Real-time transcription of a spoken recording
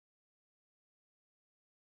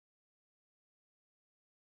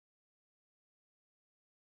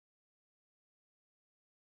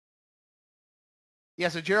Yeah,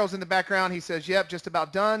 so Gerald's in the background. He says, yep, just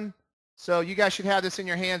about done. So you guys should have this in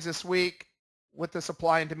your hands this week with the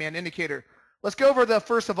supply and demand indicator. Let's go over the,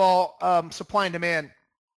 first of all, supply and demand.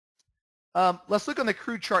 Let's look on the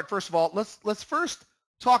crude chart first of all. Let's first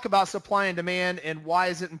talk about supply and demand and why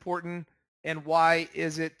is it important and why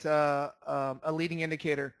is it a leading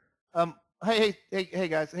indicator. Hey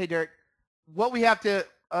guys, hey Derek. What we have to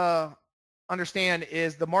understand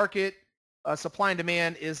is the market supply and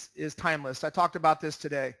demand is timeless. I talked about this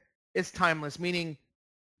today. It's timeless, meaning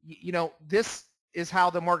you know this is how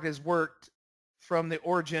the market has worked from the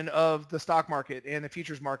origin of the stock market and the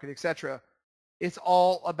futures market, etc. It's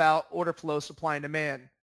all about order flow, supply and demand.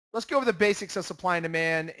 Let's go over the basics of supply and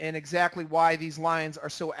demand and exactly why these lines are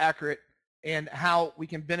so accurate and how we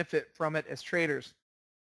can benefit from it as traders.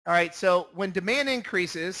 All right, so when demand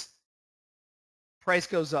increases, price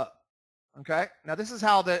goes up. Okay, now this is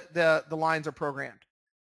how the lines are programmed.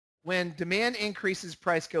 When demand increases,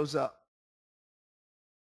 price goes up.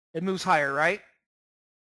 It moves higher, right?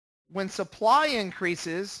 When supply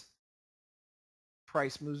increases,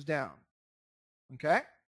 price moves down. Okay?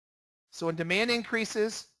 So when demand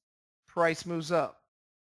increases, price moves up.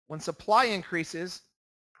 When supply increases,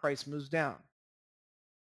 price moves down.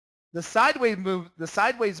 The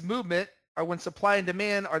sideways movement are when supply and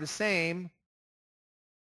demand are the same,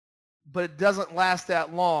 but it doesn't last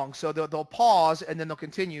that long. So they'll pause and then they'll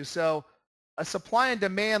continue. So a supply and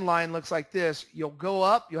demand line looks like this. You'll go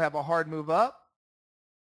up, you'll have a hard move up.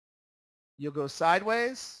 You'll go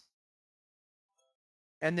sideways,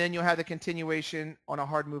 and then you'll have the continuation on a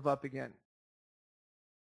hard move up again.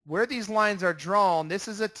 Where these lines are drawn, this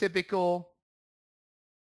is a typical,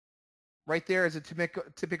 right there is a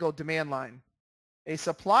typical demand line. A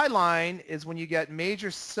supply line is when you get major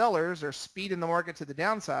sellers or speed in the market to the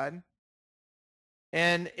downside,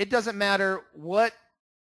 and it doesn't matter what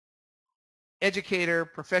educator,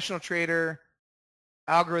 professional trader,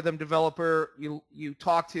 algorithm developer you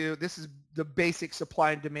talk to, this is the basic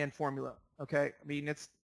supply and demand formula. Okay, I mean it's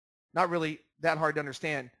not really that hard to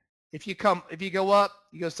understand. If you go up,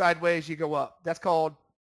 you go sideways, you go up. That's called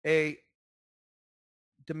a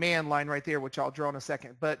demand line right there, which I'll draw in a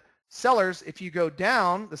second. But sellers, if you go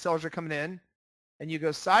down, the sellers are coming in, and you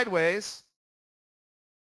go sideways,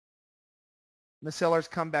 the sellers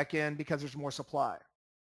come back in because there's more supply.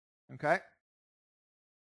 Okay?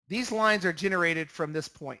 These lines are generated from this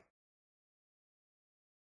point,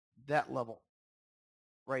 that level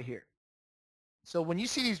right here. So when you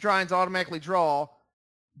see these lines automatically draw,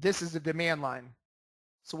 this is the demand line.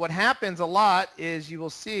 So what happens a lot is you will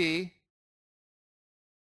see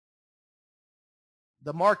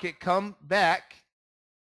the market come back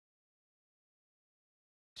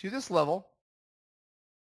to this level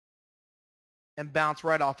and bounce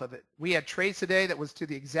right off of it. We had trades today that was to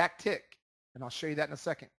the exact tick, and I'll show you that in a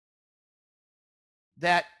second.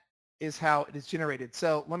 That is how it is generated.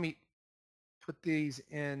 So let me put these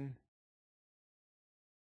in.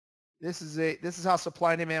 This is how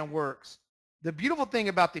supply and demand works. The beautiful thing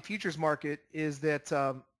about the futures market is that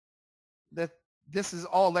that this is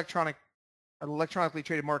all electronically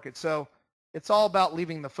traded market. So it's all about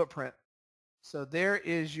leaving the footprint. So there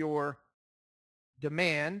is your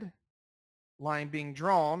demand line being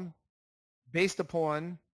drawn based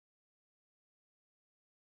upon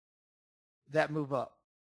that move up.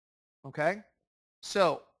 Okay?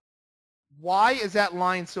 So why is that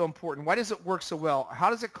line so important? Why does it work so well? How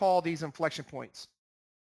does it call these inflection points?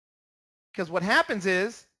 Because what happens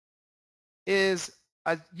is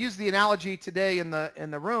I use the analogy today in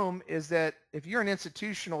the room is that if you're an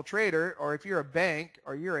institutional trader or if you're a bank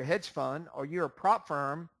or you're a hedge fund or you're a prop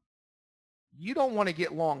firm, you don't want to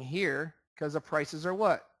get long here because the prices are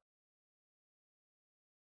what?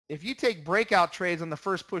 If you take breakout trades on the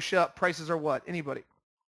first push up, prices are what? Anybody?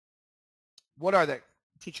 What are they?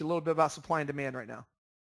 I'll teach you a little bit about supply and demand right now.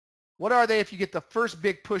 What are they if you get the first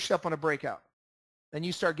big push up on a breakout? Then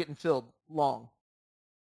you start getting filled long.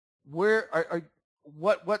 What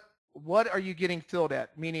are you getting filled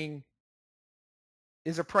at? Meaning,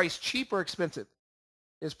 is a price cheap or expensive?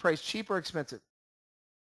 Is price cheap or expensive?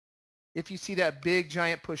 If you see that big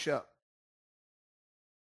giant push up.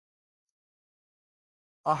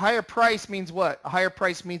 A higher price means what? A higher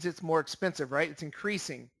price means it's more expensive, right? It's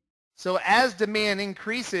increasing. So as demand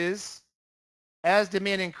increases,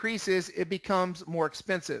 it becomes more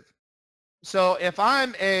expensive. So if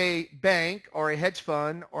I'm a bank or a hedge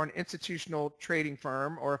fund or an institutional trading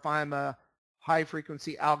firm, or if I'm a high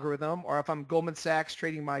frequency algorithm, or if I'm Goldman Sachs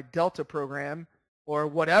trading my Delta program or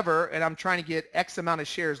whatever, and I'm trying to get X amount of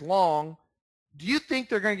shares long, do you think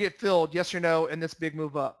they're going to get filled, yes or no, in this big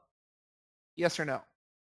move up? Yes or no?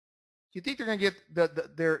 you think they're going to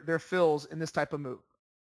get their fills in this type of move?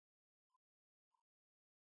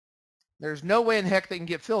 There's no way in heck they can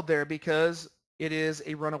get filled there because it is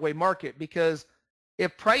a runaway market. Because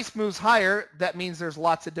if price moves higher, that means there's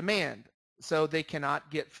lots of demand. So they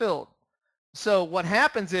cannot get filled. So what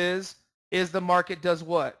happens is the market does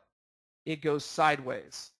what? It goes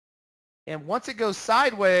sideways. And once it goes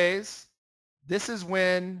sideways, this is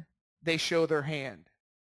when they show their hand.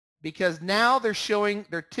 Because now they're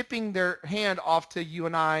tipping their hand off to you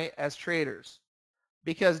and I as traders.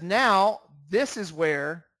 Because now this is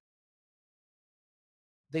where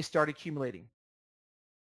they start accumulating.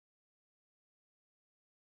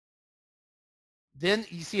 Then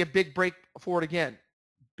you see a big break forward again.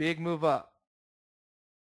 Big move up.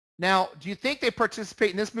 Now, do you think they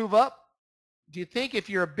participate in this move up? Do you think if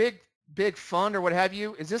you're a big fund or what have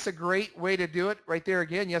you, is this a great way to do it right there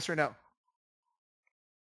again? Yes or no?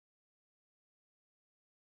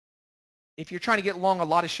 If you're trying to get long a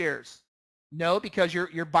lot of shares. No, because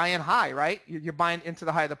you're buying high, right? You're buying into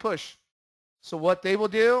the high of the push. So what they will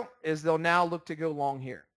do is they'll now look to go long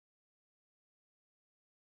here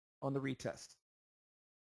on the retest.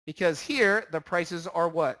 Because here the prices are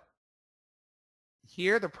what?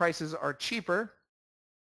 Here the prices are cheaper.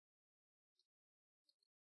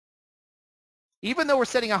 Even though we're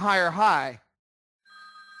setting a higher high,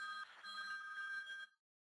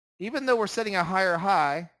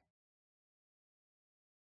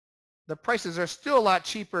 the prices are still a lot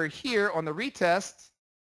cheaper here on the retest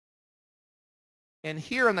and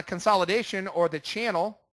here on the consolidation or the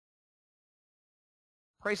channel.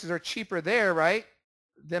 Prices are cheaper there, right,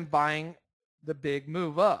 than buying the big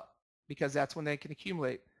move up because that's when they can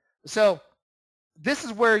accumulate. So this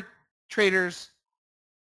is where traders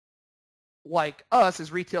like us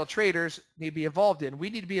as retail traders need to be involved in. We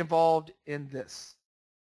need to be involved in this.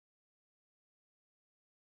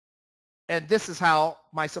 And this is how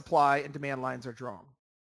my supply and demand lines are drawn.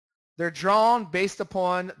 They're drawn based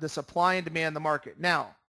upon the supply and demand in the market.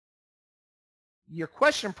 Now, your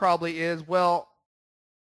question probably is, well,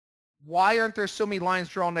 why aren't there so many lines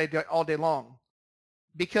drawn all day long?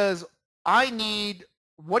 Because I need,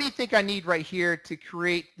 what do you think I need right here to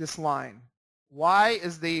create this line? Why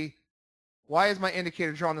is my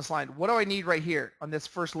indicator drawing this line? What do I need right here on this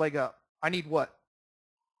first leg up? I need what?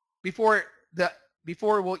 Before it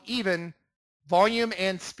will even volume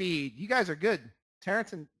and speed. You guys are good.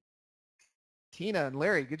 Terrence and Tina and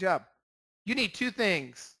Larry, good job. You need two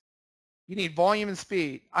things. You need volume and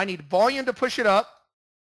speed. I need volume to push it up,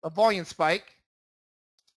 a volume spike.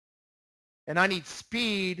 And I need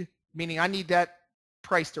speed, meaning I need that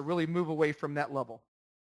price to really move away from that level.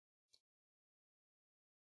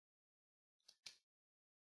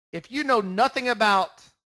 If you know nothing about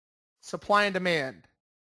supply and demand,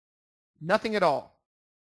 nothing at all,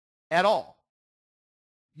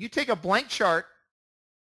 you take a blank chart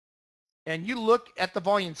and you look at the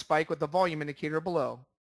volume spike with the volume indicator below,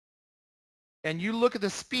 and you look at the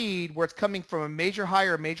speed where it's coming from a major high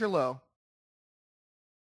or a major low,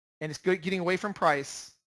 and it's getting away from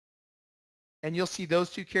price, and you'll see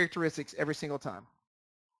those two characteristics every single time.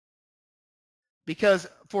 Because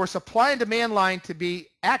for a supply and demand line to be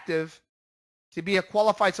active, to be a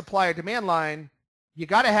qualified supply or demand line, you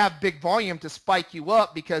got to have big volume to spike you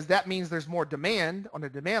up, because that means there's more demand on the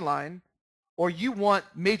demand line, or you want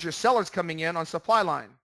major sellers coming in on supply line.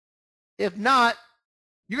 If not,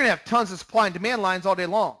 you're going to have tons of supply and demand lines all day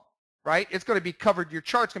long, right? It's going to be covered, your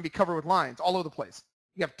chart's going to be covered with lines all over the place.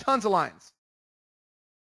 You have tons of lines.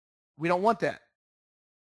 We don't want that.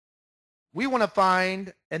 We want to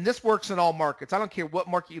find, and this works in all markets. I don't care what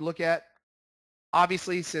market you look at.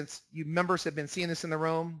 Obviously, since you members have been seeing this in the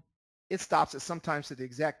room, it stops it sometimes to the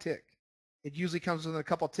exact tick. It usually comes within a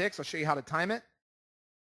couple of ticks. I'll show you how to time it.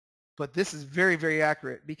 But this is very, very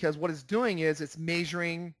accurate, because what it's doing is it's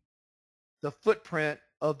measuring the footprint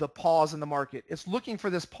of the pause in the market. It's looking for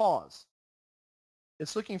this pause.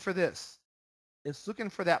 It's looking for this. It's looking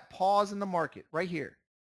for that pause in the market right here.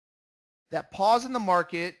 That pause in the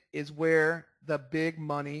market is where the big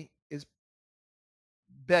money is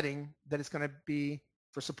betting that it's going to be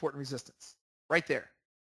for support and resistance. Right there.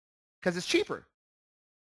 Because it's cheaper.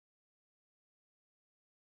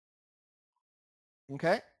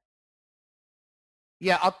 Okay?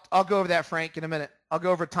 Yeah, I'll go over that, Frank, in a minute. I'll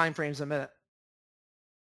go over time frames in a minute.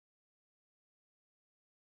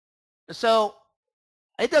 So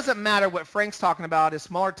it doesn't matter what Frank's talking about is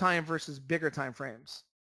smaller time versus bigger time frames.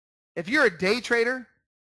 If you're a day trader,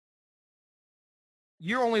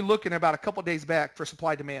 you're only looking about a couple days back for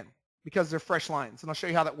supply demand because they're fresh lines. And I'll show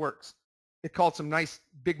you how that works. It called some nice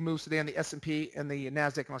big moves today on the S&P and the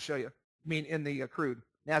NASDAQ, and I'll show you. I mean, in the crude.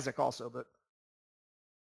 NASDAQ also, but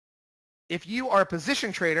if you are a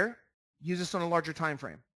position trader, use this on a larger time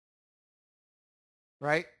frame,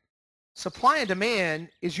 right? Supply and demand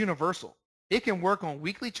is universal. It can work on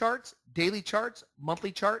weekly charts, daily charts,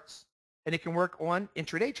 monthly charts, and it can work on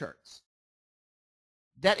intraday charts.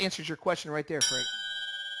 That answers your question right there, Frank.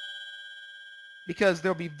 Because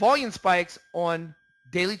there'll be volume spikes on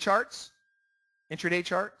daily charts, intraday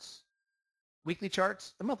charts, weekly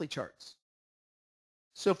charts, and monthly charts.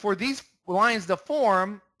 So for these lines to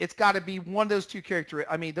form, it's got to be one of those two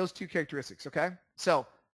characteristics, okay? So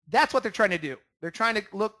that's what they're trying to do. They're trying to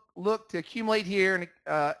look to accumulate here and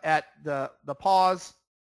at the pause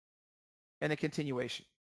and the continuation.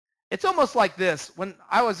 It's almost like this. When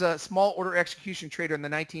I was a small order execution trader in the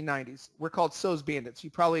 1990s, we're called SOS bandits.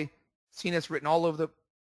 You've probably seen us written all over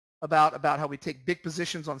about how we take big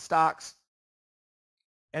positions on stocks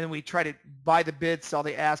and then we try to buy the bid, sell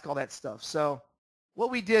the ask, all that stuff. So what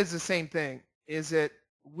we did is the same thing, is that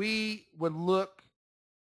we would look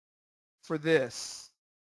for this.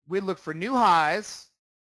 We'd look for new highs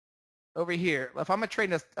over here. If I'm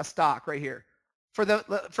trading a stock right here,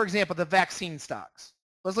 for example, the vaccine stocks.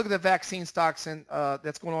 Let's look at the vaccine stocks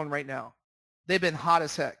that's going on right now. They've been hot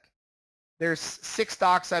as heck. There's 6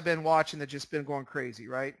 stocks I've been watching that just been going crazy,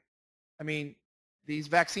 right? I mean, these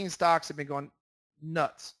vaccine stocks have been going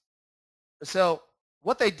nuts. So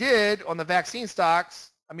what they did on the vaccine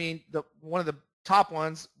stocks, I mean, one of the top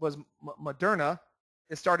ones was Moderna.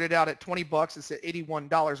 It started out at 20 bucks. It's at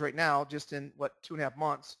 $81 right now, just in, 2.5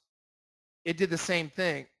 months. It did the same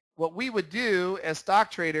thing. What we would do as stock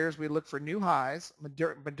traders, we look for new highs.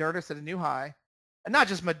 Moderna set a new high. And not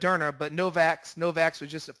just Moderna, but Novavax. Novavax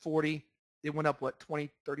was just at 40. They went up, 20,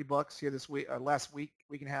 30 bucks here this week, last week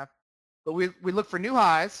and a half. But we look for new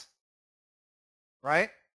highs, right?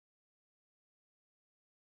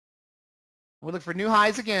 We look for new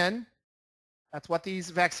highs again. That's what these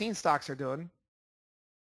vaccine stocks are doing.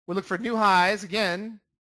 We look for new highs again.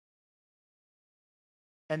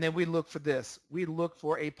 And then we look for this. We look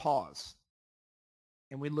for a pause.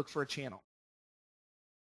 And we look for a channel.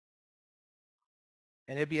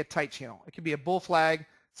 And it'd be a tight channel. It could be a bull flag.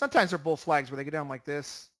 Sometimes they're bull flags where they go down like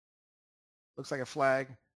this. Looks like a flag.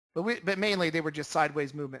 But mainly they were just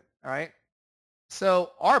sideways movement, all right?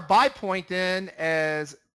 So our buy point then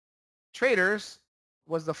as traders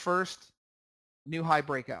was the first new high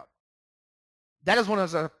breakout. That is one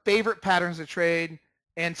of our favorite patterns to trade.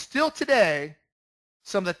 And still today,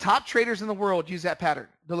 some of the top traders in the world use that pattern.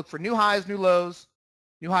 They'll look for new highs, new lows,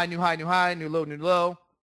 new high, new high, new high, new low, new low.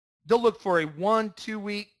 They'll look for a 1-2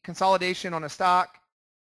 week consolidation on a stock.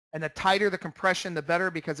 And the tighter the compression, the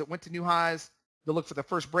better, because it went to new highs. They'll look for the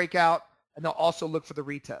first breakout, and they'll also look for the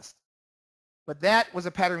retest. But that was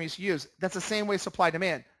a pattern we used to use. That's the same way supply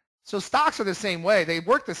demand. So stocks are the same way. They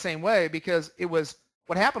work the same way because it was,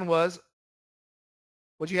 what happened was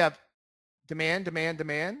you have demand, demand,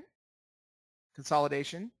 demand,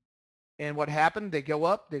 consolidation. And what happened, they go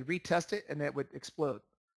up, they retest it, and it would explode.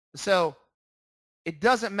 So it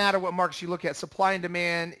doesn't matter what markets you look at. Supply and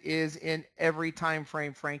demand is in every time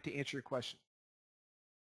frame, Frank, to answer your question.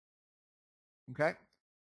 Okay?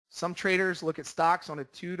 Some traders look at stocks on a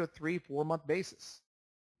 2 to 3, 4 month basis.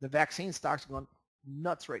 The vaccine stocks are going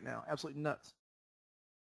nuts right now, absolutely nuts.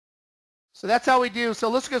 So that's how we do. So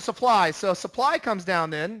let's look at supply. So supply comes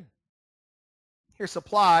down then. Here's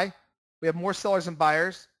supply. We have more sellers and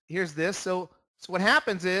buyers. Here's this. So what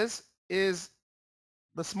happens is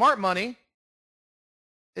the smart money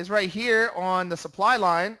is right here on the supply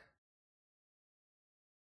line.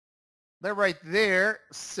 They're right there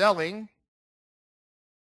selling.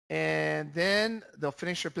 And then they'll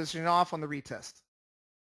finish their position off on the retest.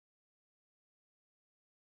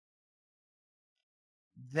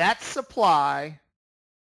 That's supply,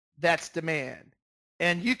 that's demand.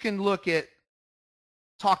 And you can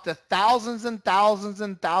talk to thousands and thousands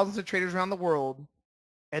and thousands of traders around the world,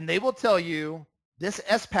 and they will tell you this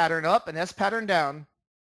S pattern up and S pattern down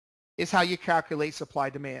is how you calculate supply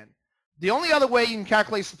demand. The only other way you can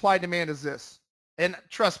calculate supply demand is this, and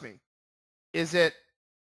trust me, is that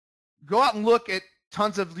go out and look at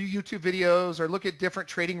tons of YouTube videos or look at different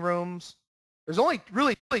trading rooms. There's only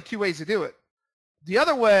really 2 ways to do it. The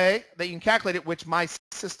other way that you can calculate it, which my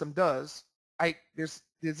system does, there's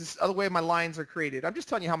this other way my lines are created. I'm just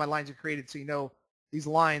telling you how my lines are created so you know these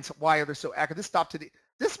lines, why are they so accurate.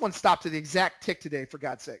 This one stopped to the exact tick today, for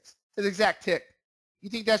God's sakes. To the exact tick. You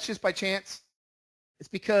think that's just by chance? It's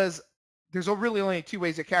because there's really only 2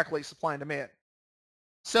 ways to calculate supply and demand.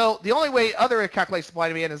 So the only way other to calculate supply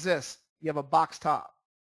and demand is this. You have a box top.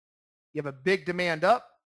 You have a big demand up.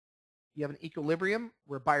 You have an equilibrium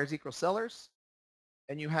where buyers equal sellers.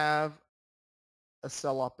 and you have a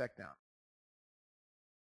sell-off back down.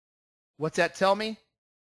 What's that tell me?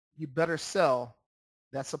 You better sell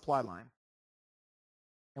that supply line.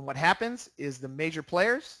 And what happens is the major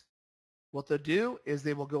players, what they'll do is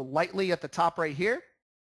they will go lightly at the top right here.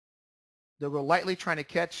 They'll go lightly trying to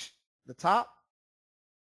catch the top.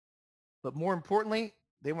 But more importantly,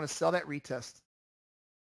 they want to sell that retest.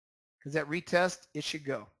 Because that retest, it should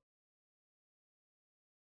go.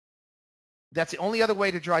 That's the only other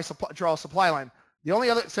way to draw a supply line. The only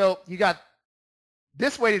other, so you got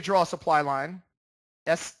this way to draw a supply line,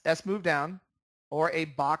 S move down, or a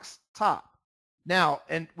box top. Now,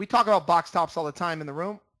 and we talk about box tops all the time in the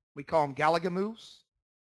room. We call them Gallagher moves.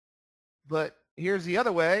 But here's the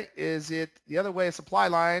other way, the other way is supply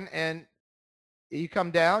line, and you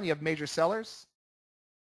come down, you have major sellers.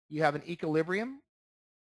 You have an equilibrium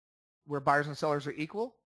where buyers and sellers are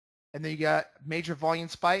equal. And then you got major volume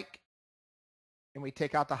spike, and we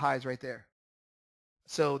take out the highs right there.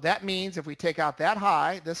 So that means if we take out that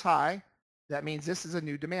high, this high, that means this is a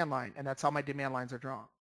new demand line, and that's how my demand lines are drawn.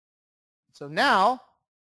 So now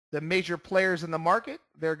the major players in the market,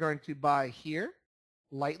 they're going to buy here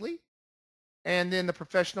lightly, and then the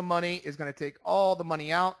professional money is going to take all the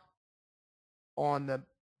money out on the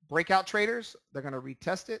breakout traders. They're going to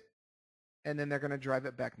retest it, and then they're going to drive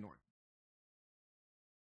it back north.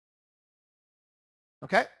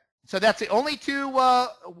 Okay, so that's the only two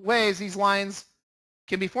ways these lines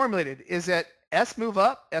can be formulated, is that S move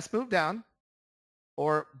up, S move down,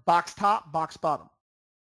 or box top, box bottom.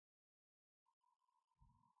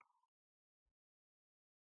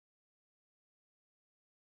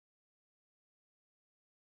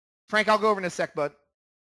 Frank, I'll go over in a sec, bud.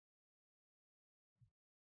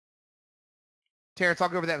 Terrence, I'll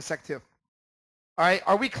go over that in a sec too. All right,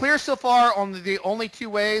 are we clear so far on the only two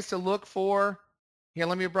ways to look for, here,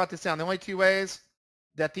 let me write this down. The only two ways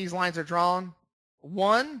that these lines are drawn.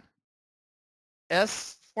 One,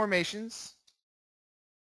 S formations.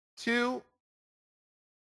 Two,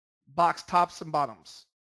 box tops and bottoms.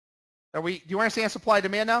 Do you understand supply and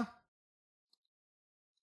demand now?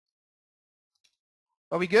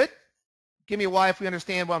 Are we good? Give me a Y if we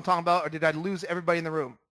understand what I'm talking about, or did I lose everybody in the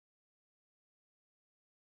room?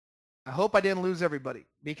 I hope I didn't lose everybody,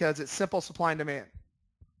 because it's simple supply and demand.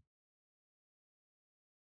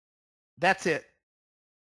 That's it.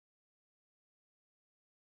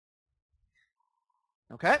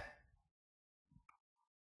 Okay?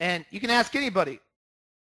 And you can ask anybody.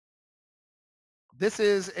 This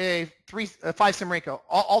is a 5 Simrenko.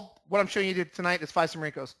 What I'm showing you tonight is 5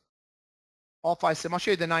 Simrenkos. All 5 sim. I'll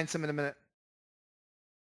show you the 9 sim in a minute.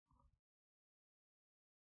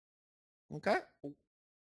 Okay?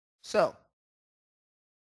 So,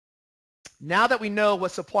 now that we know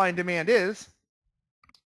what supply and demand is,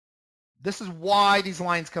 this is why these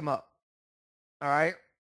lines come up. All right?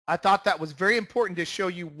 I thought that was very important to show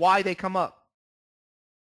you why they come up.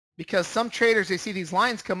 Because some traders, they see these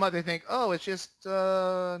lines come up, they think, oh, it's just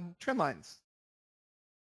trend lines.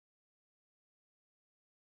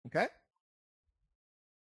 Okay?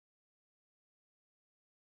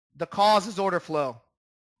 The cause is order flow.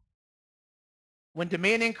 When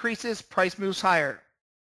demand increases, price moves higher.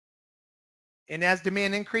 And as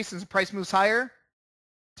demand increases and price moves higher,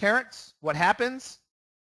 Terrence, what happens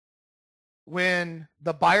when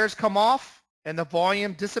the buyers come off and the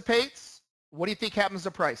volume dissipates? What do you think happens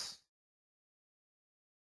to price?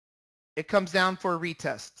 It comes down for a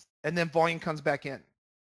retest, and then volume comes back in.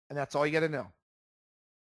 And that's all you got to know.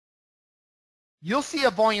 You'll see a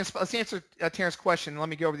volume, let's answer Terrence's question. Let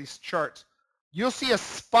me go over these charts. You'll see a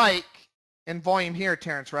spike in volume here,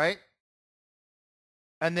 Terrence, right?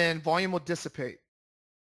 And then volume will dissipate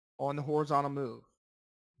on the horizontal move.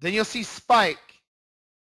 Then you'll see spike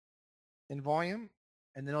in volume,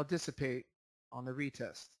 and then it'll dissipate on the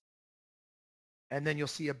retest. And then you'll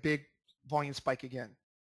see a big volume spike again.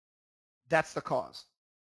 That's the cause.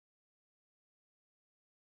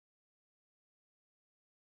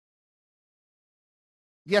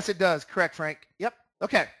 Yes, it does. Correct, Frank. Yep.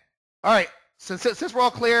 Okay. All right. Since we're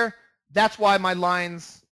all clear, that's why my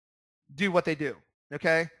lines do what they do.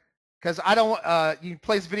 Okay? Because I don't, you can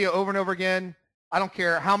play this video over and over again. I don't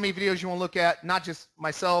care how many videos you want to look at, not just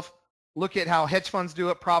myself. Look at how hedge funds do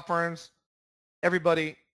it, prop firms,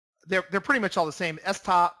 everybody. They're pretty much all the same. S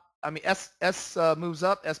moves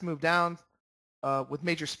up, S move down with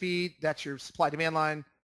major speed. That's your supply demand line.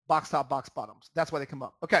 Box top, box bottoms. That's why they come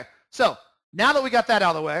up. Okay, so now that we got that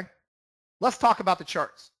out of the way, let's talk about the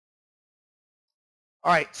charts.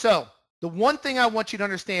 All right, so the one thing I want you to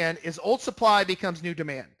understand is old supply becomes new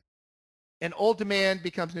demand, and old demand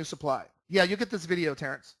becomes new supply. Yeah, you get this video,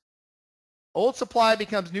 Terrence. Old supply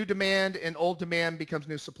becomes new demand, and old demand becomes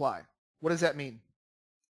new supply. What does that mean?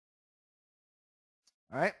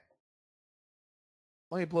 All right.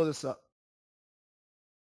 Let me blow this up.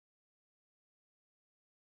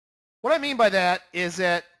 What I mean by that is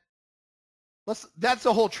that that's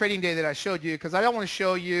the whole trading day that I showed you, because I don't want to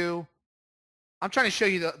show you, I'm trying to show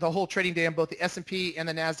you the whole trading day on both the S&P and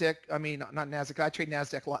the NASDAQ. I mean, not NASDAQ. I trade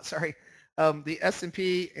NASDAQ a lot, sorry. The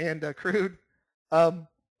S&P and crude.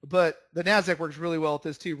 But the NASDAQ works really well with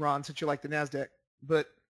this too, Ron, since you like the NASDAQ. But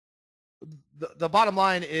the bottom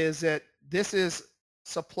line is that this is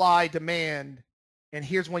supply demand, and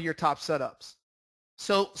here's one of your top setups.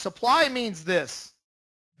 So supply means this,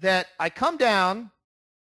 that I come down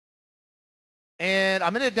and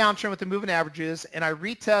I'm in a downtrend with the moving averages, and I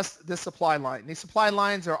retest this supply line. These supply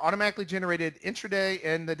lines are automatically generated intraday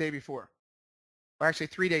and the day before, or actually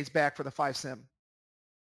 3 days back for the 5 sim.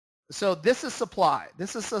 So this is supply.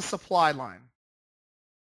 This is a supply line.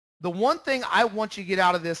 The one thing I want you to get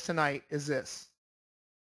out of this tonight is this.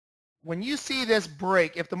 When you see this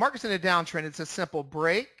break, if the market's in a downtrend, it's a simple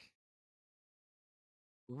break,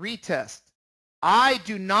 retest. I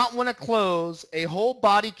do not want to close a whole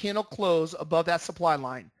body candle close above that supply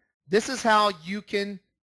line. This is how you can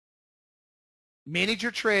manage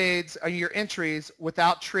your trades or your entries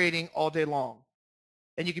without trading all day long.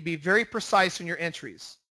 And you can be very precise in your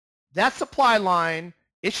entries. That supply line,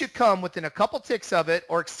 it should come within a couple ticks of it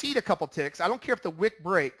or exceed a couple ticks. I don't care if the wick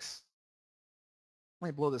breaks. Let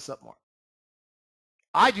me blow this up more.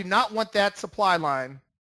 I do not want that supply line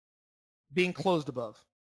being closed above,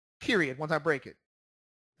 period, once I break it.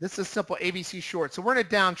 This is simple ABC short. So we're in a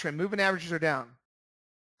downtrend. Moving averages are down.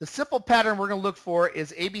 The simple pattern we're going to look for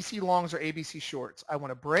is ABC longs or ABC shorts. I want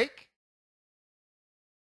to break.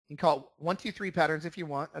 You can call it 1, 2, 3 patterns if you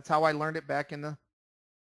want. That's how I learned it back in the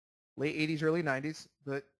late 80s, early 90s.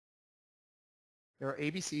 But there are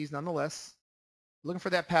ABCs nonetheless. Looking for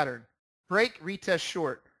that pattern. Break, retest,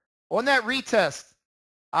 short. On that retest,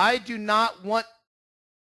 I do not want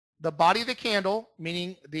the body of the candle,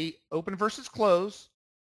 meaning the open versus close,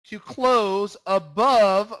 to close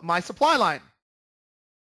above my supply line.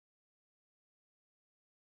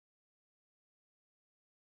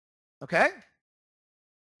 Okay?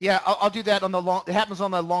 Yeah, I'll do that on the long, it happens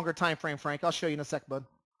on the longer time frame, Frank. I'll show you in a sec, bud.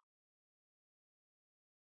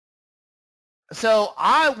 So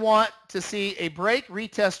I want to see a break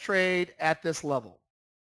retest trade at this level.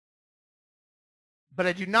 But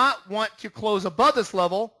I do not want to close above this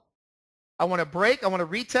level. I want to break, I want to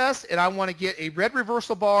retest, and I want to get a red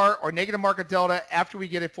reversal bar or negative market delta after we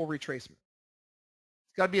get a full retracement.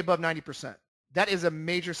 It's got to be above 90%. That is a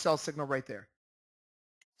major sell signal right there.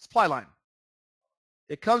 Supply line.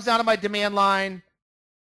 It comes down to my demand line.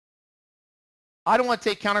 I don't want to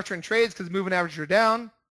take counter trend trades because moving averages are down.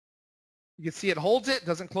 You can see it holds it,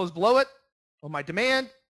 doesn't close below it. On my demand,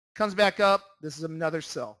 comes back up. This is another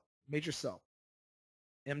sell, major sell.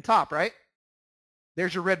 M top, right?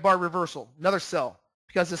 There's your red bar reversal, another sell,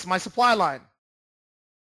 because this is my supply line.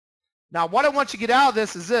 Now, what I want you to get out of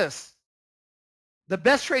this is this. The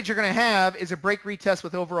best trades you're going to have is a break retest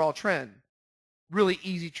with overall trend. Really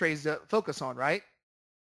easy trades to focus on, right?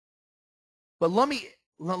 But let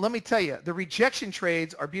me tell you, the rejection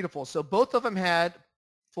trades are beautiful. So both of them had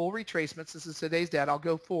full retracements. This is today's data. I'll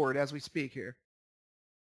go forward as we speak here.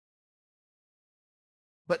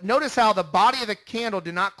 But notice how the body of the candle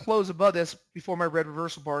did not close above this before my red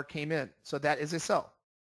reversal bar came in. So that is a sell.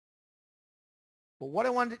 But what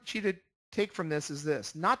I wanted you to take from this is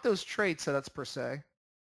this. Not those trade setups per se.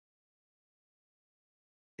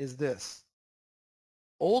 Is this.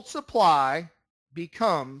 Old supply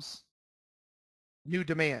becomes new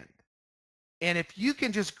demand. And if you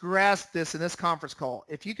can just grasp this in this conference call,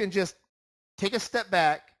 if you can just take a step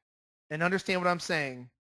back and understand what I'm saying,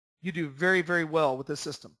 you do very, very well with this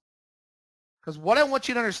system. Because what I want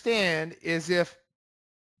you to understand is if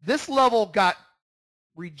this level got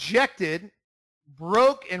rejected,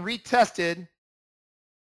 broke and retested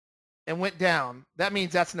and went down, that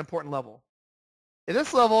means that's an important level. If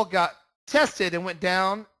this level got tested and went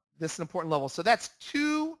down, this is an important level. So that's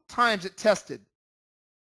 2 times it tested.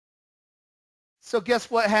 So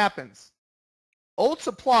guess what happens? Old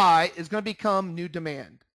supply is going to become new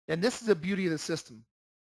demand. And this is the beauty of the system.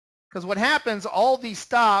 Because what happens, all these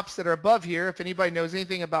stops that are above here, if anybody knows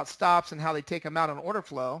anything about stops and how they take them out on order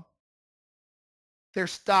flow, they're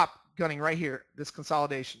stop gunning right here, this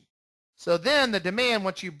consolidation. So then the demand,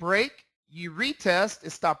 once you break, you retest,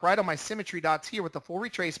 is stopped right on my symmetry dots here with the full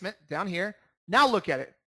retracement down here. Now look at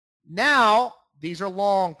it. Now these are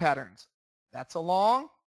long patterns. That's a long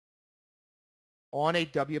on a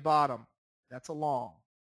W bottom. That's a long.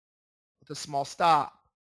 with a small stop.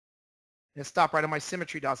 And it stopped right on my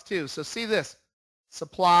symmetry dots too. So see this,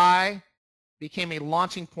 supply became a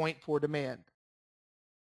launching point for demand.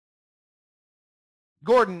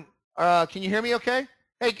 Gordon, can you hear me okay?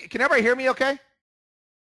 Hey, can everybody hear me okay?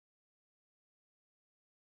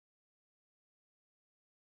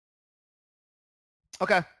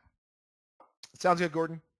 Okay. Sounds good,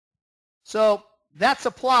 Gordon. So that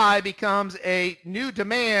supply becomes a new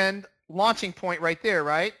demand launching point right there,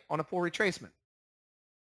 right? On a full retracement.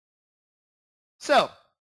 So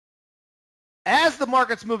as the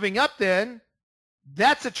market's moving up then,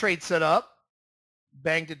 that's a trade set up.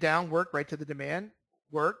 Banged it down, worked right to the demand,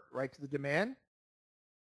 worked right to the demand.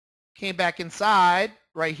 Came back inside.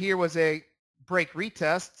 Right here was a break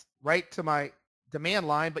retest right to my demand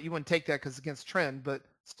line, but you wouldn't take that because it's against trend, but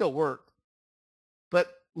still worked. But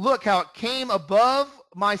look how it came above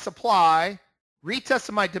my supply,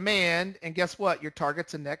 retested my demand, and guess what? Your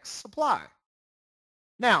target's the next supply.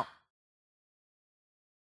 Now,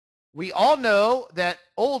 we all know that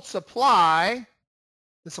old supply,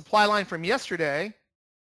 the supply line from yesterday,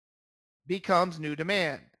 becomes new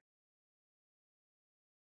demand.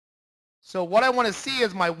 So what I want to see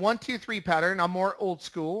is my 1, 2, 3 pattern. I'm more old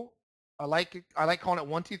school. I like calling it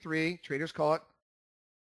 1, 2, 3. Traders call it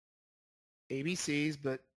ABCs,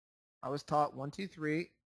 but I was taught 1, 2, 3.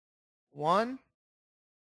 1,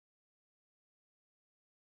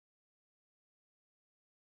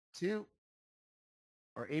 2,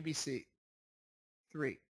 or ABC.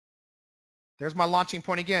 3. There's my launching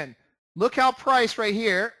point again. Look how price right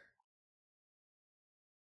here.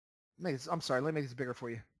 I'm sorry, let me make this bigger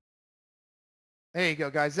for you. There you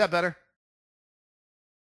go, guys. Is that better?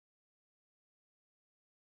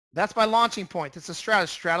 That's my launching point. It's a straddle,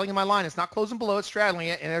 straddling in my line. It's not closing below, it's straddling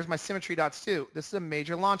it, and there's my symmetry dots too. This is a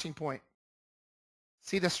major launching point.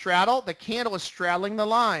 See the straddle? The candle is straddling the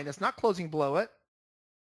line. It's not closing below it.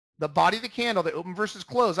 The body of the candle, the open versus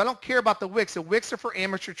close. I don't care about the wicks. The wicks are for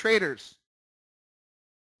amateur traders.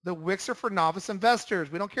 The wicks are for novice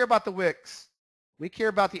investors. We don't care about the wicks. We care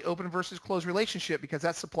about the open versus close relationship because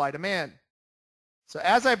that's supply demand. So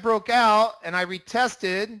as I broke out and I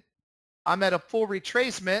retested, I'm at a full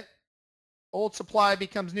retracement. Old supply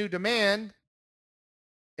becomes new demand.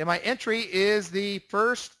 And my entry is the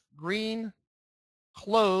first green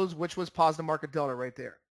close, which was positive market delta right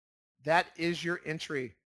there. That is your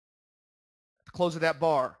entry. The close of that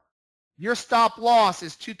bar. Your stop loss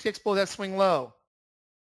is 2 ticks below that swing low.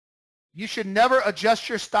 You should never adjust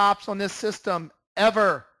your stops on this system,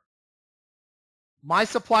 ever. My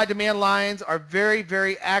supply demand lines are very,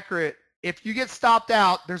 very accurate. If you get stopped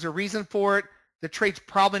out, there's a reason for it. The trade's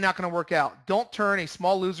probably not going to work out. Don't turn a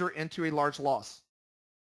small loser into a large loss.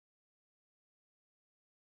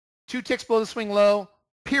 2 ticks below the swing low,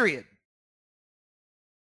 period.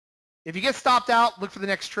 If you get stopped out, look for the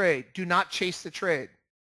next trade. Do not chase the trade.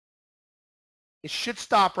 It should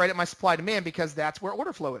stop right at my supply demand because that's where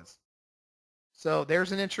order flow is. So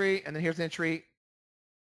there's an entry, and then here's an entry.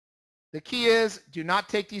 The key is do not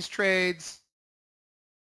take these trades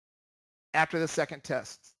after the second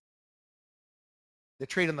test. The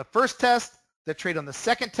trade on the first test, the trade on the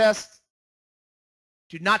second test,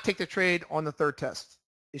 do not take the trade on the third test.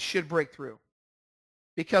 It should break through.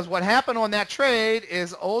 Because what happened on that trade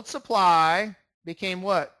is old supply became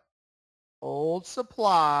what? Old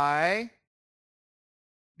supply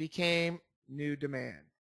became new demand.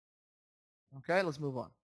 Okay, let's move on.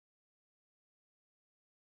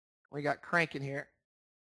 We got cranking here.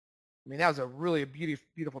 I mean, that was a really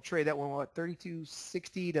beautiful trade. That one, what,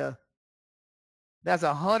 32.60 to, that's a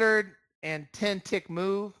 110 tick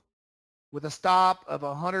move with a stop of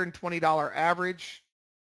 $120 average.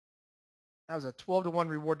 That was a 12-to-1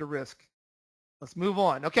 reward to risk. Let's move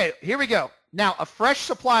on. Okay, here we go. Now, a fresh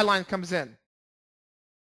supply line comes in.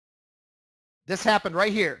 This happened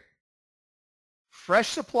right here. Fresh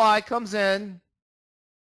supply comes in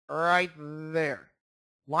right there.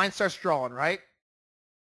 Line starts drawing, right?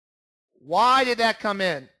 Why did that come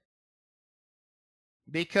in?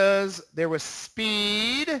 Because there was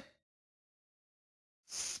speed,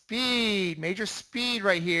 major speed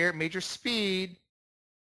right here, major speed,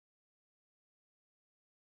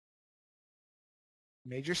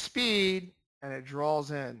 and it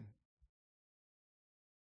draws in.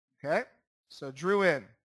 Okay, so drew in.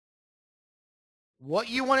 What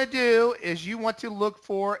you want to do is you want to look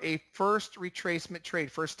for a first retracement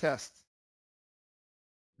trade, first test.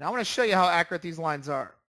 Now I want to show you how accurate these lines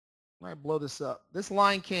are. I'm going to blow this up. This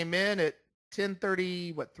line came in at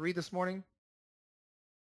 10:30, 3 this morning.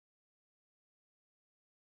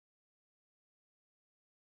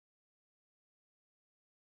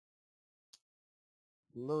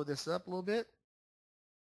 Load this up a little bit.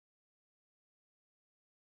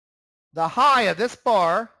 The high of this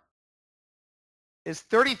bar is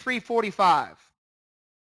 33.45.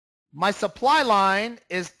 My supply line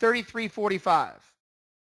is 33.45.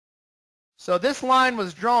 So this line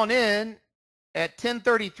was drawn in at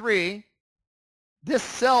 10:33. This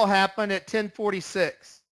sell happened at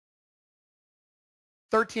 10:46.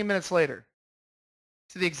 13 minutes later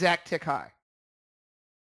to the exact tick high.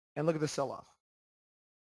 And look at the sell-off.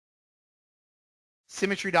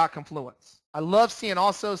 Symmetry.confluence. I love seeing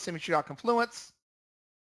also Symmetry.confluence.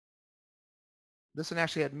 This one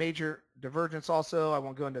actually had major divergence also. I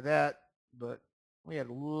won't go into that, but we had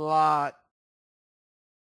a lot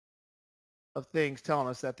of things telling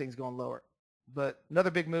us that thing's going lower. But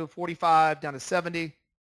another big move, 45 down to 70.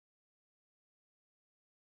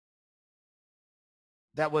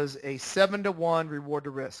 That was a 7-to-1 reward to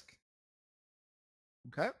risk.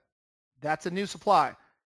 Okay, that's a new supply.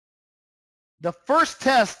 The first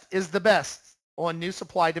test is the best on new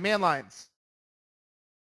supply demand lines.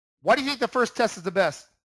 Why do you think the first test is the best?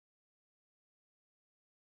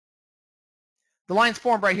 The line's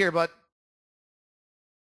formed right here, but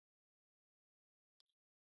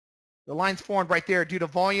the line's formed right there due to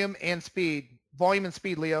volume and speed. Volume and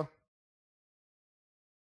speed, Leo.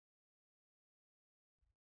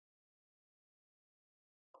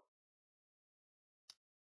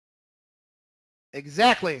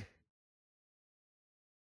 Exactly.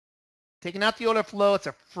 Taking out the order flow. It's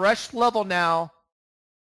a fresh level now.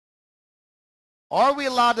 Are we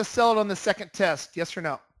allowed to sell it on the second test? Yes or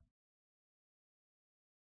no?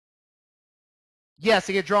 Yes,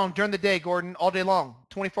 they get drawn during the day, Gordon, all day long,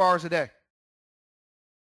 24 hours a day.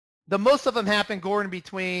 The most of them happen, Gordon,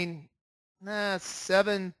 between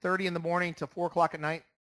 7:30 in the morning to 4 o'clock at night,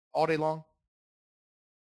 all day long.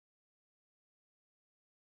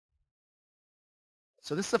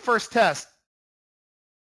 So this is the first test.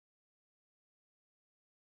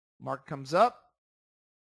 Mark comes up.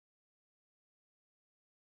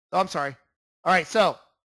 Oh, I'm sorry. All right, so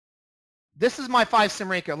this is my 5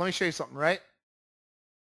 Simreiko. Let me show you something, right?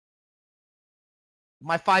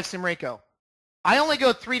 My 5 Simreiko. I only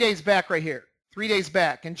go 3 days back right here. 3 days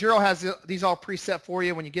back. And Jiro has these all preset for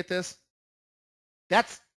you when you get this.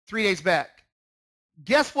 That's 3 days back.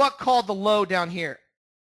 Guess what called the low down here?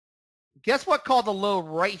 Guess what called the low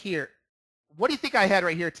right here? What do you think I had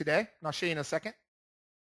right here today? And I'll show you in a second.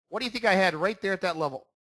 What do you think I had right there at that level?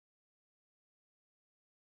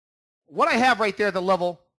 What I have right there at the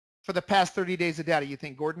level for the past 30 days of data, you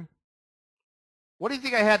think, Gordon? What do you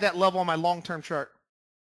think I had that level on my long-term chart?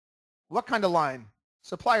 What kind of line?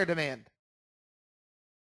 Supply or demand?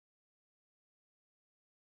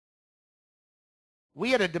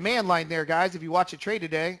 We had a demand line there, guys, if you watch it trade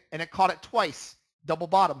today, and it caught it twice, double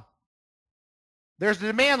bottom. There's the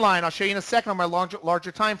demand line. I'll show you in a second on my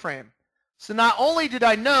larger time frame. So not only did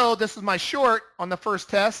I know this is my short on the first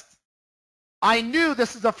test, I knew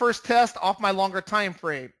this is the first test off my longer time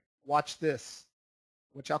frame. Watch this.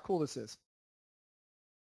 Watch how cool this is.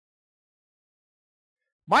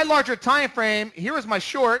 My larger time frame, here is my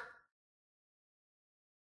short.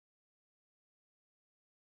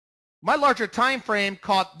 My larger time frame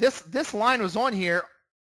caught this line was on here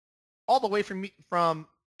all the way from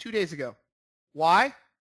 2 days ago. Why?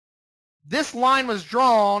 This line was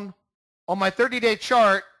drawn on my 30-day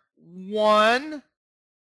chart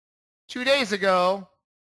 2 days ago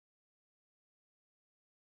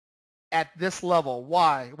at this level.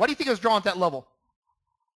 Why? Why do you think it was drawn at that level?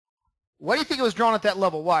 Why do you think it was drawn at that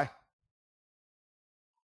level? Why?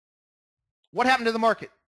 What happened to the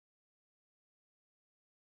market?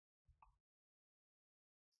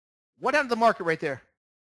 What happened to the market right there?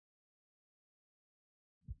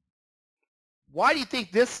 Why do you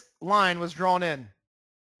think this line was drawn in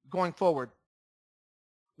going forward?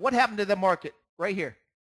 What happened to the market right here?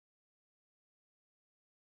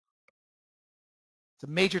 It's a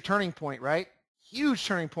major turning point, right? Huge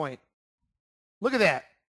turning point. Look at that.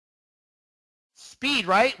 Speed,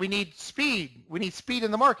 right? We need speed. We need speed in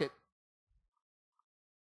the market.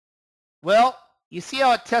 Well, you see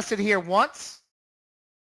how it tested here once?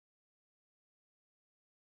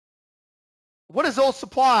 What is old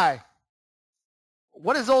supply?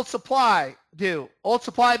 What does old supply do? Old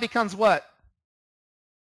supply becomes what?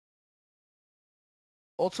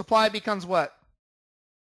 Old supply becomes what?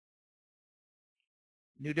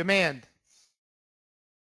 New demand.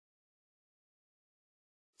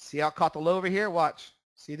 See how it caught the low over here? Watch.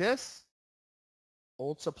 See this?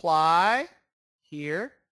 Old supply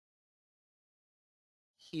here.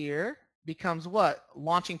 Here becomes what?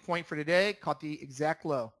 Launching point for today. Caught the exact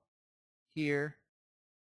low. Here.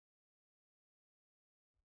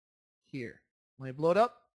 here. Let me blow it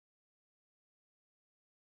up.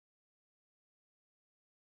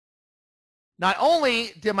 Not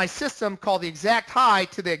only did my system call the exact high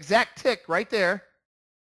to the exact tick right there,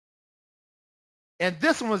 and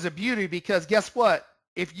this one was a beauty because guess what?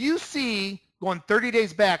 If you see going 30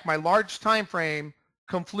 days back, my large time frame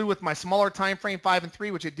conflued with my smaller time frame 5 and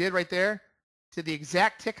 3, which it did right there, to the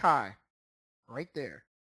exact tick high right there.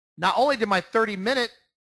 Not only did my 30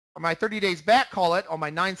 days back call it on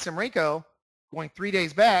my 9 sim Renko going 3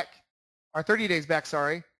 days back, or 30 days back,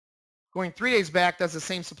 sorry, going 3 days back does the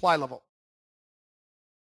same supply level.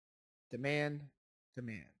 Demand,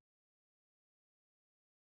 demand.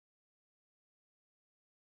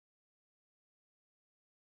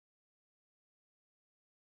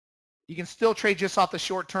 You can still trade just off the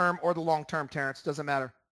short term or the long term, Terrence. Doesn't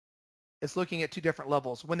matter. It's looking at two different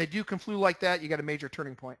levels. When they do conflude like that, you got a major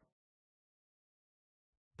turning point.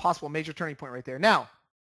 Possible major turning point right there. Now,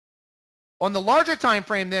 on the larger time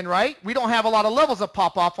frame then, right, we don't have a lot of levels that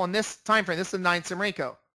pop off on this time frame. This is the 9 sim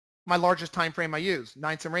Renko. My largest time frame I use,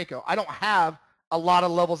 9 sim Renko. I don't have a lot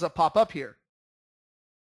of levels that pop up here.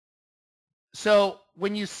 So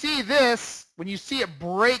when you see this, when you see it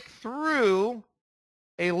break through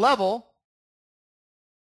a level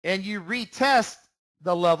and you retest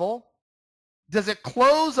the level, does it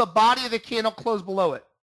close a body of the candle close below it?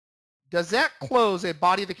 Does that close a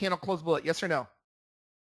body of the candle close below it? Yes or no?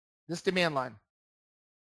 This demand line.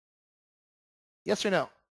 Yes or no?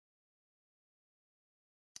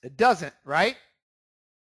 It doesn't, right?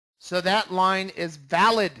 So that line is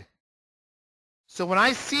valid. So when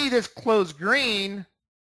I see this close green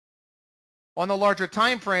on the larger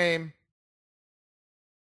time frame,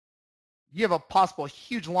 you have a possible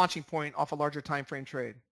huge launching point off a larger time frame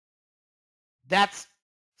trade. That's,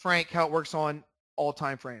 Frank, how it works on all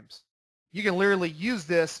time frames. You can literally use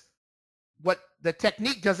this. What the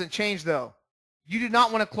technique doesn't change though. You do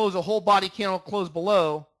not want to close a whole body candle close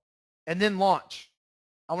below and then launch.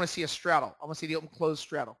 I want to see a straddle. I want to see the open close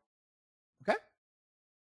straddle. Okay?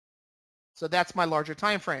 So that's my larger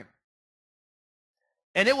time frame.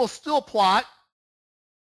 And it will still plot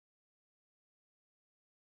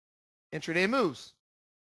intraday moves.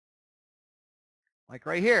 Like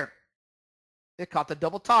right here. It caught the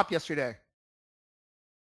double top yesterday.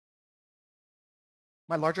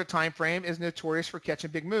 My larger time frame is notorious for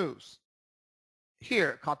catching big moves.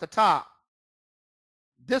 Here, it caught the top.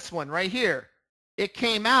 This one right here. It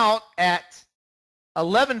came out at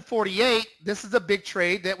 11:48. This is a big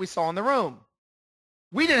trade that we saw in the room.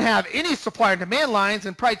 We didn't have any supply and demand lines,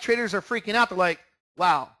 and probably traders are freaking out. They're like,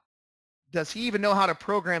 wow, does he even know how to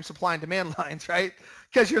program supply and demand lines, right?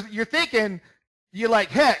 Because you're thinking, you're like,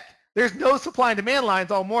 heck, there's no supply and demand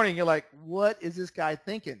lines all morning. You're like, what is this guy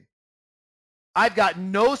thinking? I've got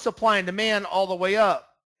no supply and demand all the way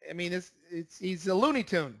up. I mean, he's a Looney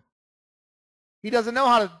Tune. He doesn't know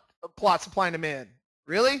how to plot supply and demand.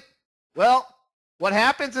 Really? Well, what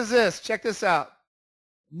happens is this. Check this out.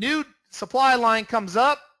 New supply line comes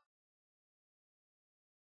up.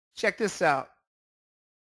 Check this out.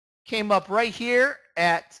 Came up right here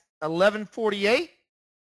at 11:48.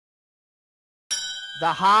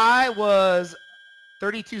 The high was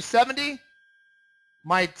 32.70.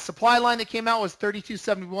 My supply line that came out was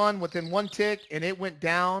 32.71 within one tick, and it went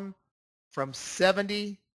down from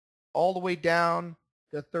 70 all the way down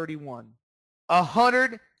to 31.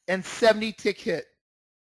 170 tick hit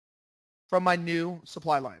from my new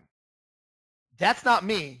supply line. That's not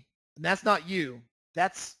me, and that's not you.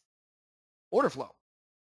 That's order flow.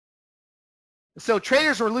 So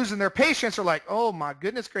traders were losing their patience. They're like, oh my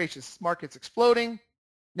goodness gracious, this market's exploding.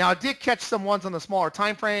 Now, I did catch some ones on the smaller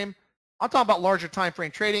time frame. I'm talking about larger time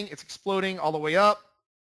frame trading. It's exploding all the way up.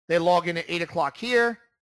 They log in at 8 o'clock here.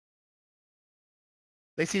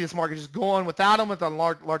 They see this market just going without them with a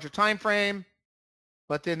larger time frame.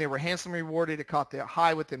 But then they were handsomely rewarded. It caught the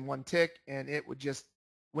high within one tick, and it would just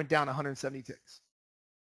went down 170 ticks.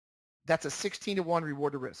 That's a 16-to-1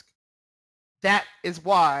 reward to risk. That is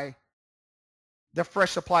why the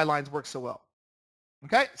fresh supply lines work so well.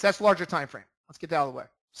 Okay, so that's larger time frame. Let's get that out of the way.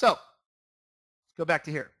 So let's go back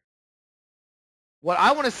to here. What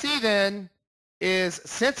I want to see then is,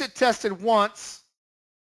 since it tested once,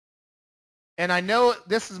 and I know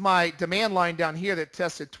this is my demand line down here that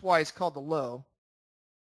tested twice called the low.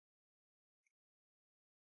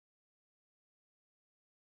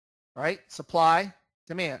 Right? Supply,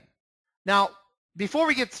 demand. Now, before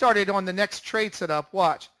we get started on the next trade setup,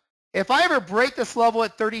 watch. If I ever break this level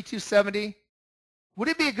at 32.70, would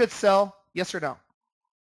it be a good sell? Yes or no?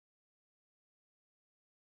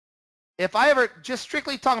 If I ever, just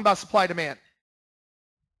strictly talking about supply demand.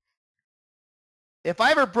 If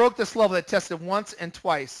I ever broke this level that tested once and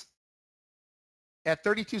twice at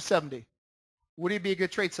 32.70, would it be a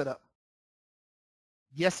good trade setup?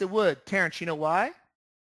 Yes, it would. Terrence, you know why?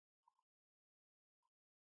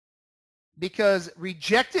 Because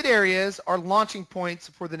rejected areas are launching points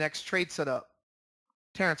for the next trade setup.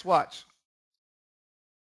 Terrence, watch.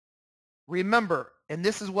 Remember, and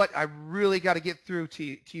this is what I really got to get through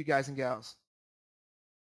to you guys and gals.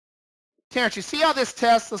 Terrence, you see how this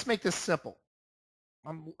tests? Let's make this simple.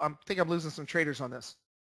 I think I'm losing some traders on this.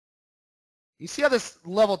 You see how this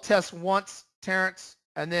level tests once, Terrence,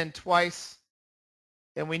 and then twice,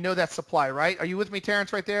 and we know that's supply, right? Are you with me,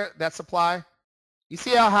 Terrence, right there? That's supply. You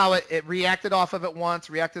see how it reacted off of it once,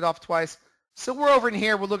 reacted off twice. So we're over in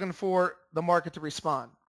here. We're looking for the market to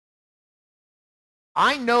respond.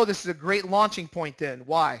 I know this is a great launching point then.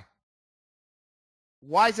 Why?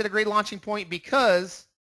 Why is it a great launching point? Because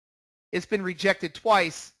it's been rejected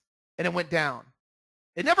twice and it went down.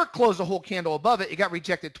 It never closed a whole candle above it. It got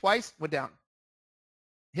rejected twice, went down.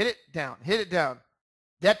 Hit it down, hit it down.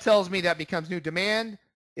 That tells me that becomes new demand.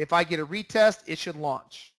 If I get a retest, it should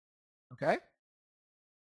launch. Okay?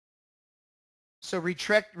 So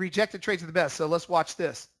rejected trades are the best. So let's watch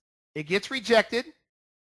this. It gets rejected,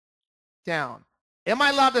 down. Am I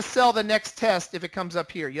allowed to sell the next test if it comes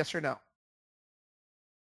up here? Yes or no?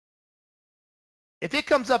 If it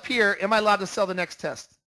comes up here, am I allowed to sell the next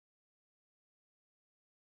test?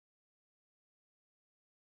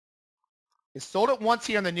 It sold it once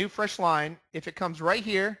here on the new fresh line. If it comes right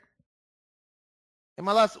here, am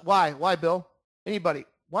I allowed to, why, Bill? Anybody?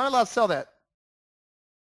 Why am I allowed to sell that?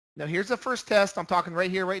 Now here's the first test. I'm talking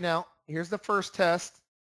right here, right now. Here's the first test.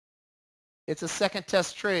 It's a second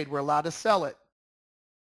test trade. We're allowed to sell it.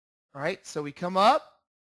 All right, so we come up.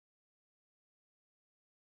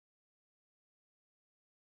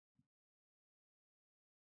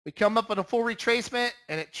 We come up with a full retracement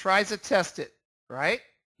and it tries to test it, right?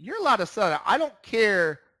 You're allowed to sell it. I don't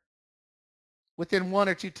care within 1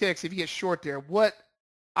 or 2 ticks if you get short there. What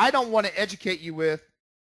I don't want to educate you with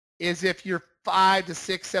is if you're 5 to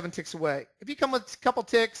 6, 7 ticks away. If you come with a couple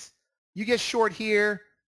ticks, you get short here,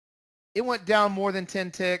 it went down more than 10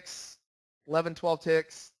 ticks, 11, 12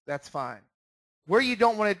 ticks, that's fine. Where you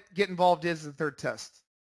don't want to get involved is the third test.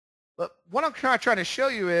 But what I'm trying to show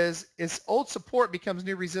you is old support becomes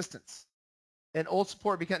new resistance. And old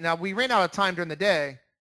support becomes, now we ran out of time during the day,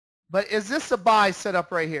 but is this a buy set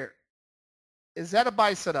up right here? Is that a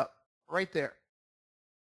buy set up right there?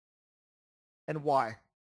 And why?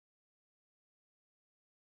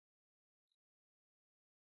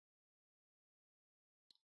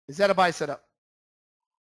 Is that a buy setup?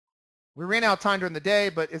 We ran out of time during the day,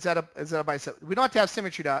 but is that a buy setup? We don't have to have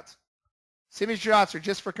symmetry dots. Symmetry dots are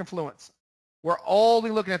just for confluence. We're only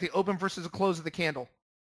looking at the open versus the close of the candle.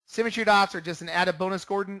 Symmetry dots are just an added bonus,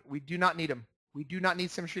 Gordon. We do not need them. We do not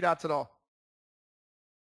need symmetry dots at all.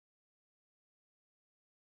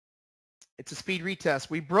 It's a speed retest.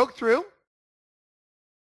 We broke through.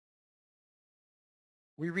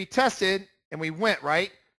 We retested and we went,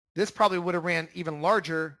 right? This probably would have ran even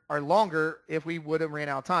larger or longer if we would have ran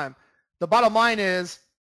out of time. The bottom line is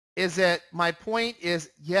that my point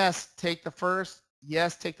is, yes, take the first.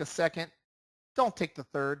 Yes, take the second. Don't take the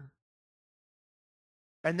third.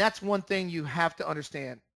 And that's one thing you have to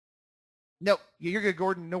understand. No, you're good,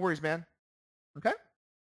 Gordon. No worries, man. Okay?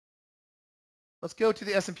 Let's go to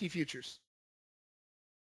the S&P futures.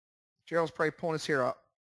 Gerald's probably pulling his hair up.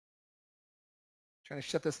 Trying to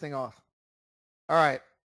shut this thing off. All right.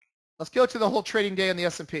 Let's go to the whole trading day on the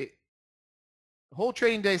S&P. The whole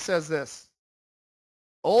trading day says this.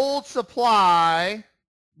 Old supply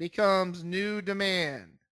becomes new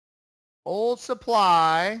demand. Old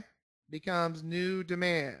supply becomes new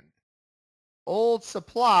demand. Old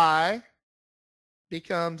supply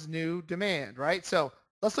becomes new demand, right? So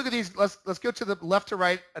let's look at these. Let's go to the left to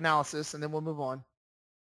right analysis and then we'll move on.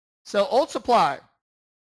 So old supply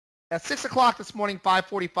at 6 o'clock this morning,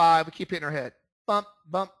 5:45, we keep hitting our head. Bump,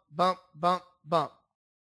 bump, bump, bump, bump.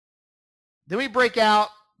 Then we break out,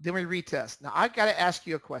 then we retest. Now I got to ask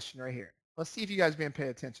you a question right here. Let's see if you guys been paying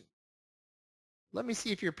attention. Let me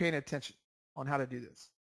see if you're paying attention on how to do this.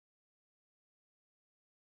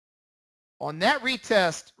 On that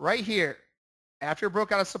retest right here, after it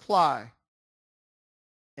broke out of supply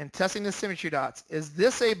and testing the symmetry dots, is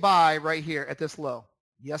this a buy right here at this low?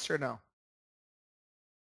 Yes or no?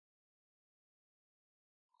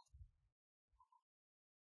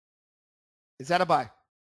 Is that a buy?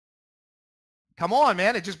 Come on,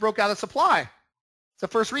 man. It just broke out of supply. It's the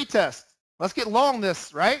first retest. Let's get long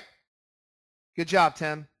this, right? Good job,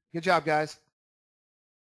 Tim. Good job, guys.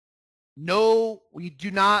 No, we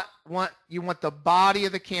do not want, you want the body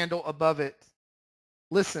of the candle above it.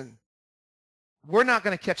 Listen, we're not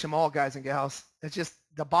going to catch them all, guys and gals. It's just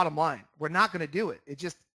the bottom line. We're not going to do it.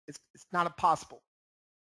 It's not possible.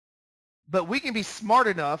 But we can be smart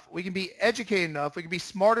enough, we can be educated enough, we can be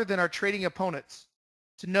smarter than our trading opponents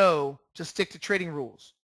to know to stick to trading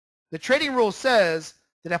rules. The trading rule says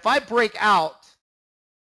that if I break out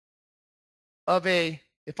above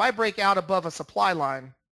a supply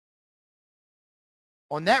line,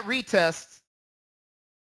 on that retest,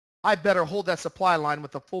 I better hold that supply line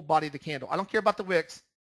with the full body of the candle. I don't care about the wicks.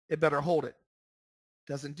 It better hold it.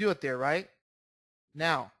 Doesn't do it there, right?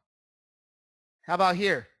 Now, how about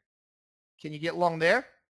here? Can you get long there?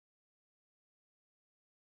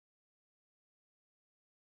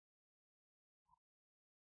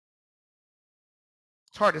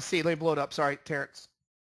 It's hard to see. Let me blow it up. Sorry, Terrence.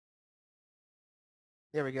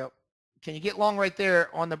 There we go. Can you get long right there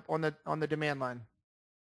on the demand line?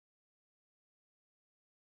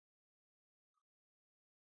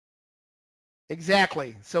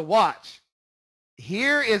 Exactly. So watch.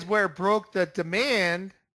 Here is where it broke the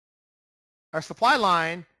demand, our supply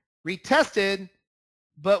line, retested,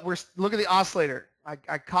 but look at the oscillator.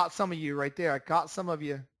 I caught some of you right there. I caught some of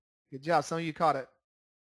you. Good job. Some of you caught it.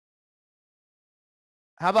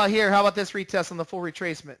 How about here? How about this retest on the full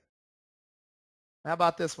retracement? How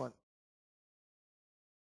about this one?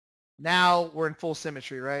 Now we're in full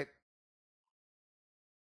symmetry, right?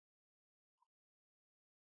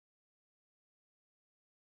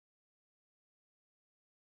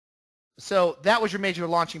 So that was your major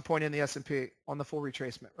launching point in the S&P on the full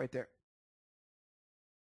retracement right there.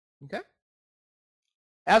 Okay.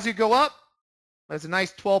 As you go up, there's a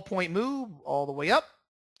nice 12-point move all the way up.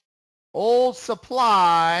 Old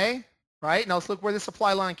supply, right? Now let's look where the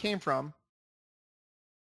supply line came from.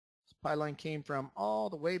 Supply line came from all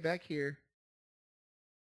the way back here.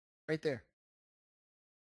 Right there.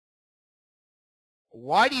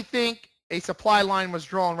 Why do you think a supply line was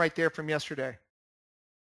drawn right there from yesterday?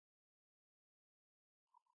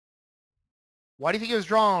 Why do you think it was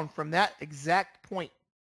drawn from that exact point?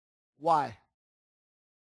 Why?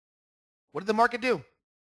 What did the market do?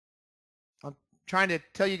 I'm trying to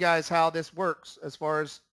tell you guys how this works as far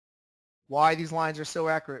as why these lines are so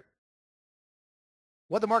accurate.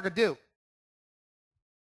 What did the market do?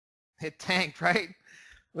 It tanked, right?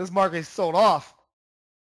 This market is sold off.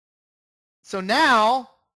 So now,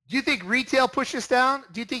 do you think retail pushes down?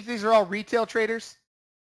 Do you think these are all retail traders?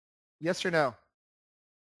 Yes or no?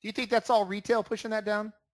 Do you think that's all retail pushing that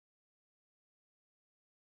down?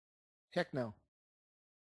 Heck no.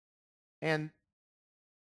 And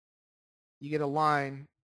you get a line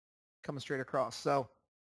coming straight across. So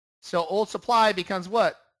old supply becomes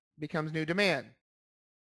what? Becomes new demand.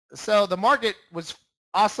 So the market was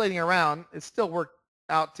oscillating around. It still worked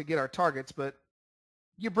out to get our targets, but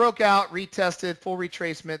you broke out, retested, full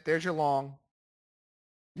retracement. There's your long.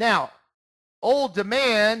 Now, old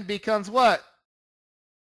demand becomes what?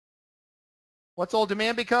 What's old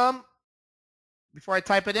demand become? Before I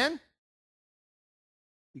type it in?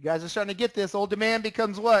 You guys are starting to get this. Old demand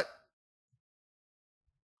becomes what?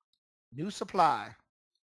 New supply.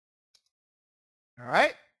 All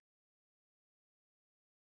right?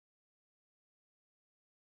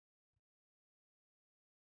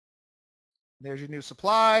 There's your new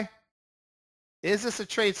supply. Is this a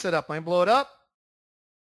trade setup? Let me blow it up.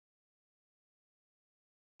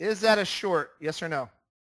 Is that a short? Yes or no?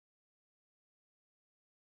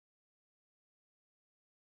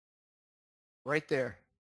 Right there.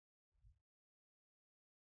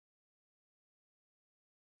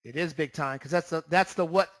 It is big time because that's the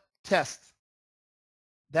what test.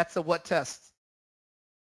 That's the what test.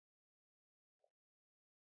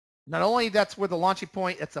 Not only that's where the launching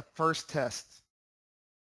point, it's a first test.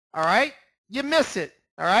 All right? You miss it.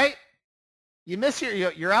 All right? You miss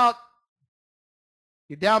you're out.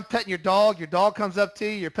 You're down petting your dog. Your dog comes up to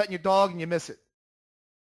you. You're petting your dog and you miss it.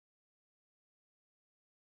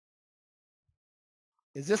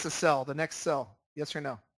 Is this a sell, the next sell? Yes or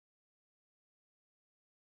no?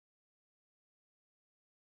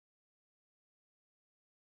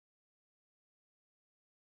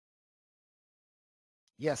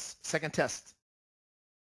 Yes, second test.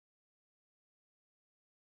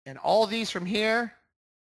 And all these from here,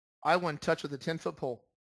 I wouldn't touch with a 10-foot pole.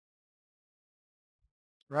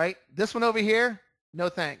 Right? This one over here, no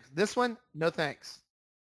thanks. This one, no thanks.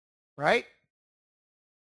 Right?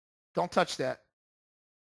 Don't touch that.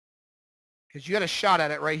 Because you got a shot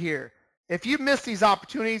at it right here. If you miss these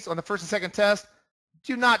opportunities on the first and second test,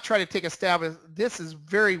 do not try to take a stab at this. Is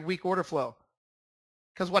very weak order flow.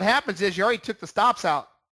 Because what happens is you already took the stops out.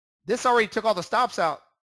 This already took all the stops out.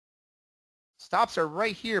 Stops are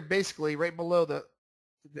right here, basically, right below the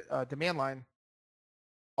demand line.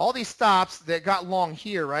 All these stops that got long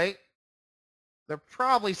here, right? They're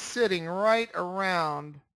probably sitting right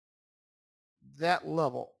around that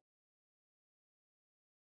level.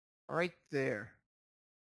 Right there.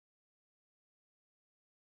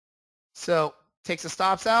 So takes the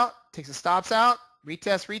stops out,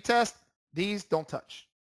 retest, retest. These don't touch.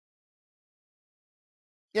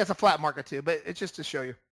 Yeah, it's a flat market too, but it's just to show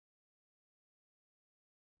you.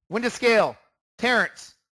 When to scale.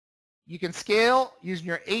 Terrence, you can scale using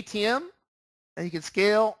your ATM, and you can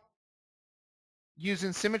scale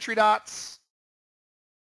using symmetry dots.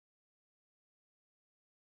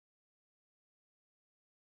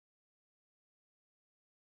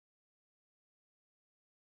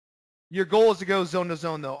 Your goal is to go zone to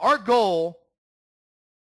zone though. Our goal,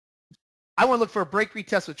 I want to look for a break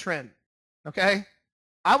retest with trend. Okay?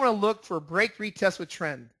 I want to look for a break retest with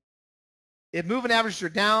trend. If moving averages are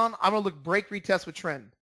down, I'm going to look break retest with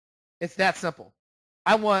trend. It's that simple.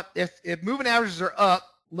 I want, if moving averages are up,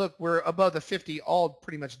 look, we're above the 50 all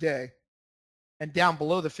pretty much day, and down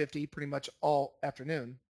below the 50 pretty much all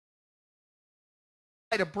afternoon.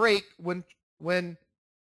 To break when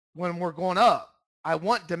we're going up. I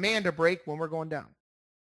want demand to break when we're going down.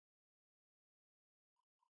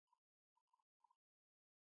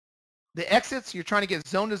 The exits, you're trying to get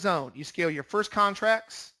zone to zone. You scale your first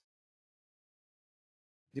contracts,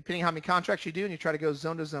 depending on how many contracts you do, and you try to go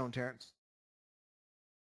zone to zone, Terrence.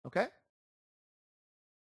 Okay?